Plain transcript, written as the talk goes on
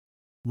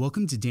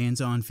Welcome to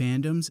Dan's On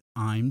Fandoms.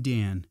 I'm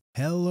Dan.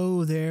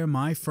 Hello there,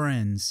 my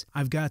friends.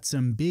 I've got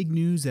some big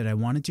news that I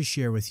wanted to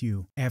share with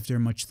you. After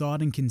much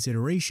thought and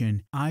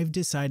consideration, I've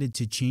decided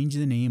to change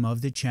the name of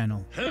the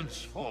channel.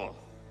 Henceforth,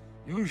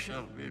 you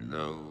shall be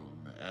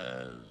known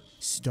as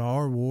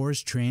Star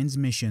Wars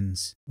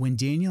Transmissions. When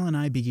Daniel and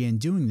I began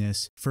doing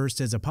this, first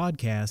as a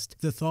podcast,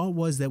 the thought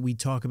was that we'd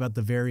talk about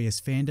the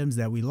various fandoms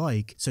that we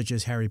like, such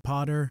as Harry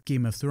Potter,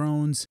 Game of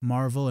Thrones,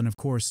 Marvel, and of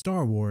course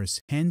Star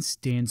Wars, hence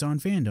Dan's On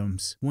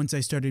Fandoms. Once I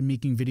started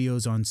making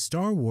videos on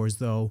Star Wars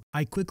though,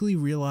 I quickly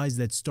realized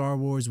that Star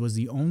Wars was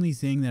the only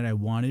thing that I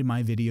wanted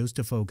my videos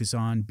to focus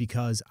on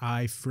because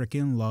I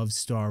frickin' love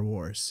Star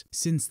Wars.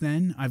 Since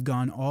then, I've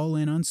gone all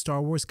in on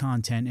Star Wars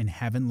content and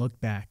haven't looked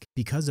back.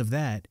 Because of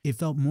that, it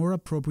felt more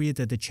appropriate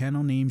that the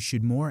channel name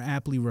should more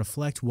aptly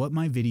reflect what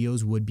my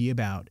videos would be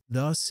about,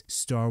 thus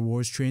Star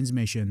Wars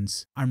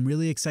Transmissions. I'm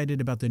really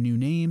excited about the new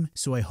name,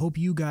 so I hope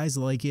you guys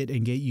like it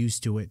and get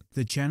used to it.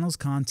 The channel's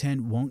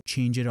content won't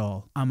change at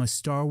all. I'm a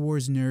Star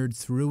Wars nerd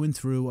through and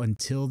through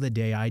until the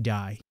day I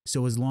die.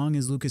 So as long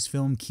as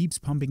Lucasfilm keeps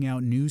pumping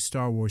out new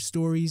Star Wars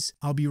stories,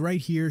 I'll be right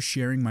here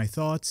sharing my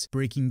thoughts,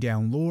 breaking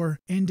down lore,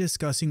 and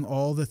discussing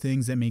all the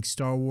things that make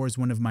Star Wars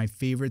one of my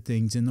favorite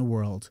things in the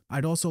world.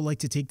 I'd also like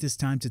to take this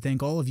time to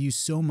thank all of you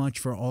so much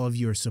for all of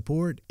your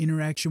support,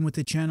 interaction with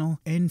the channel,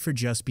 and for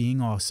just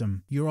being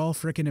awesome. You're all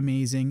freaking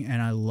amazing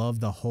and I love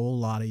the whole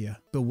lot of you.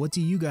 But what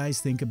do you guys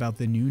think about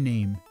the new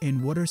name?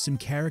 And what are some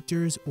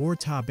characters or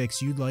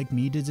topics you'd like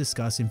me to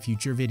discuss in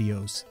future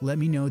videos? Let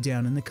me know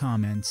down in the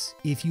comments.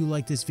 If you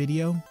like this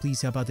video,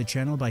 please help out the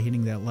channel by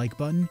hitting that like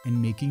button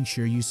and making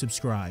sure you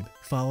subscribe.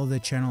 Follow the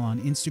channel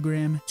on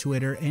Instagram,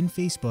 Twitter, and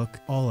Facebook,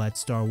 all at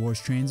Star Wars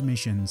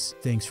Transmissions.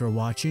 Thanks for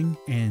watching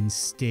and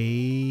stay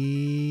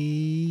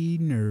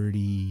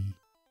nerdy.